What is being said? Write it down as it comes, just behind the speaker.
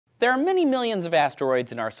There are many millions of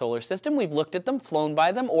asteroids in our solar system. We've looked at them, flown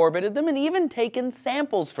by them, orbited them, and even taken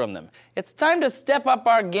samples from them. It's time to step up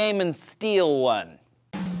our game and steal one.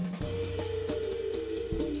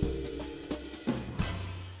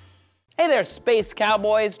 Hey there, space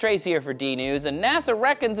cowboys. Trace here for D-News, and NASA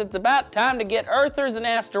reckons it's about time to get Earthers an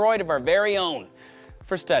asteroid of our very own.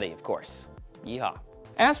 For study, of course. Yeehaw.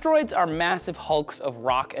 Asteroids are massive hulks of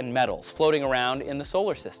rock and metals floating around in the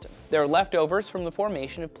solar system. They're leftovers from the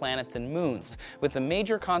formation of planets and moons, with the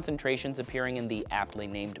major concentrations appearing in the aptly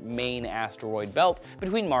named main asteroid belt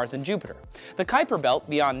between Mars and Jupiter. The Kuiper belt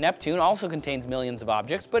beyond Neptune also contains millions of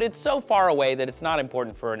objects, but it's so far away that it's not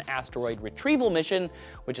important for an asteroid retrieval mission,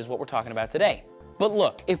 which is what we're talking about today. But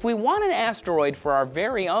look, if we want an asteroid for our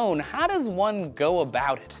very own, how does one go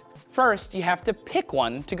about it? First, you have to pick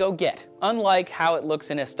one to go get. Unlike how it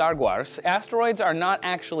looks in Star Wars, asteroids are not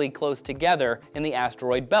actually close together in the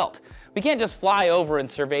asteroid belt. We can't just fly over and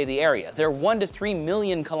survey the area. They're 1 to 3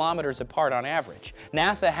 million kilometers apart on average.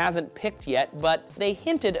 NASA hasn't picked yet, but they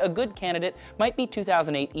hinted a good candidate might be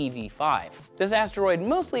 2008 EV5. This asteroid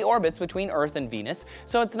mostly orbits between Earth and Venus,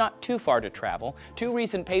 so it's not too far to travel. 2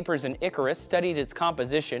 recent papers in Icarus studied its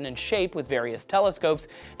composition and shape with various telescopes,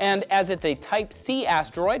 and as it's a Type C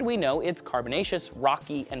asteroid, we know it's carbonaceous,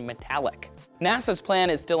 rocky, and metallic. NASA's plan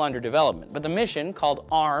is still under development, but the mission, called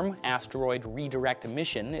ARM, Asteroid Redirect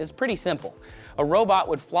Mission, is pretty simple. A robot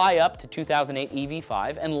would fly up to 2008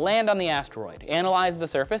 EV5 and land on the asteroid, analyze the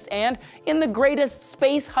surface, and, in the greatest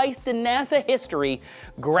space heist in NASA history,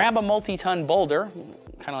 grab a multi-ton boulder,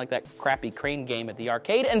 kind of like that crappy crane game at the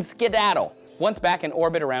arcade, and skedaddle. Once back in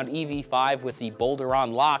orbit around EV5 with the boulder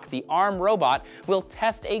on lock, the ARM robot will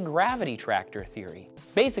test a gravity tractor theory.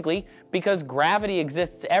 Basically, because gravity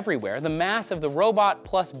exists everywhere, the mass of the robot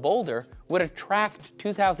plus boulder would attract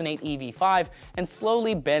 2008 EV5 and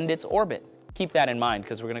slowly bend its orbit. Keep that in mind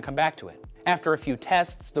because we're going to come back to it. After a few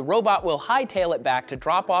tests, the robot will hightail it back to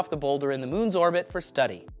drop off the boulder in the moon's orbit for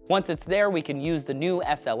study. Once it's there, we can use the new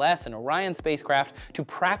SLS and Orion spacecraft to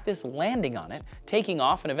practice landing on it, taking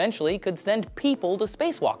off, and eventually could send people to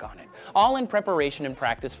spacewalk on it, all in preparation and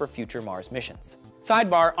practice for future Mars missions.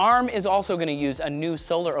 Sidebar, ARM is also going to use a new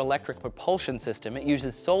solar electric propulsion system. It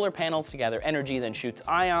uses solar panels to gather energy, then shoots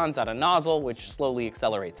ions out a nozzle, which slowly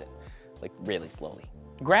accelerates it. Like, really slowly.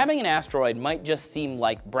 Grabbing an asteroid might just seem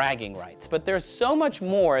like bragging rights, but there's so much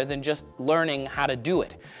more than just learning how to do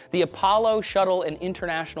it. The Apollo, Shuttle, and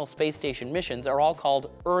International Space Station missions are all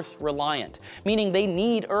called Earth-reliant, meaning they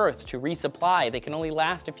need Earth to resupply. They can only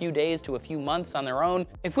last a few days to a few months on their own.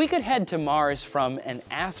 If we could head to Mars from an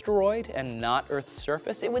asteroid and not Earth's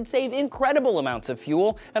surface, it would save incredible amounts of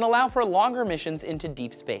fuel and allow for longer missions into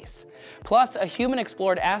deep space. Plus, a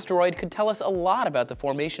human-explored asteroid could tell us a lot about the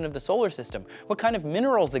formation of the solar system, what kind of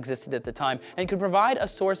minerals existed at the time, and could provide a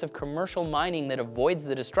source of commercial mining that avoids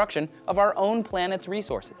the destruction of our own planet's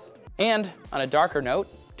resources. And, on a darker note,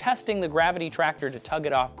 testing the gravity tractor to tug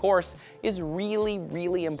it off course is really,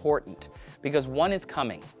 really important, because one is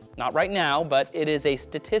coming. Not right now, but it is a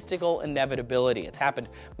statistical inevitability. It's happened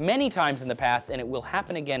many times in the past, and it will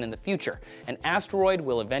happen again in the future. An asteroid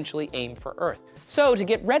will eventually aim for Earth. So, to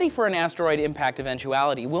get ready for an asteroid impact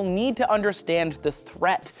eventuality, we'll need to understand the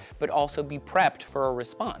threat, but also be prepped for a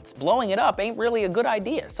response. Blowing it up ain't really a good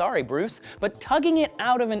idea, sorry Bruce, but tugging it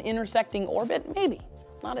out of an intersecting orbit, maybe.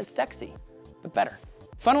 Not as sexy, but better.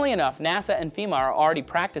 Funnily enough, NASA and FEMA are already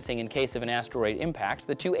practicing in case of an asteroid impact.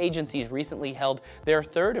 The 2 agencies recently held their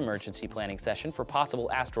 3rd emergency planning session for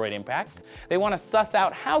possible asteroid impacts. They want to suss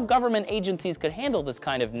out how government agencies could handle this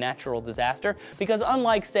kind of natural disaster, because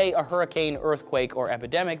unlike, say, a hurricane, earthquake, or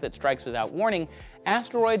epidemic that strikes without warning,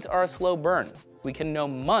 asteroids are a slow burn. We can know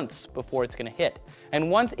months before it's going to hit.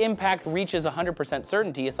 And once impact reaches 100%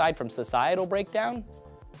 certainty, aside from societal breakdown,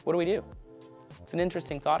 what do? It's an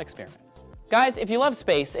interesting thought experiment. Guys, if you love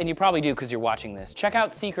space, and you probably do because you're watching this, check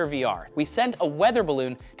out Seeker VR. We sent a weather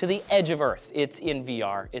balloon to the edge of Earth. It's in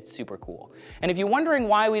VR, it's super cool. And if you're wondering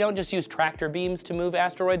why we don't just use tractor beams to move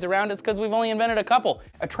asteroids around, it's because we've only invented a couple.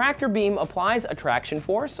 A tractor beam applies attraction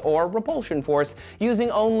force, or repulsion force,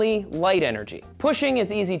 using only light energy. Pushing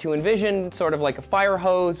is easy to envision, sort of like a fire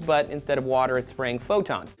hose, but instead of water, it's spraying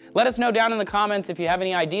photons. Let us know down in the comments if you have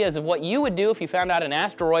any ideas of what you would do if you found out an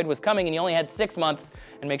asteroid was coming and you only had 6 months,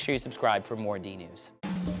 and make sure you subscribe for more D-News.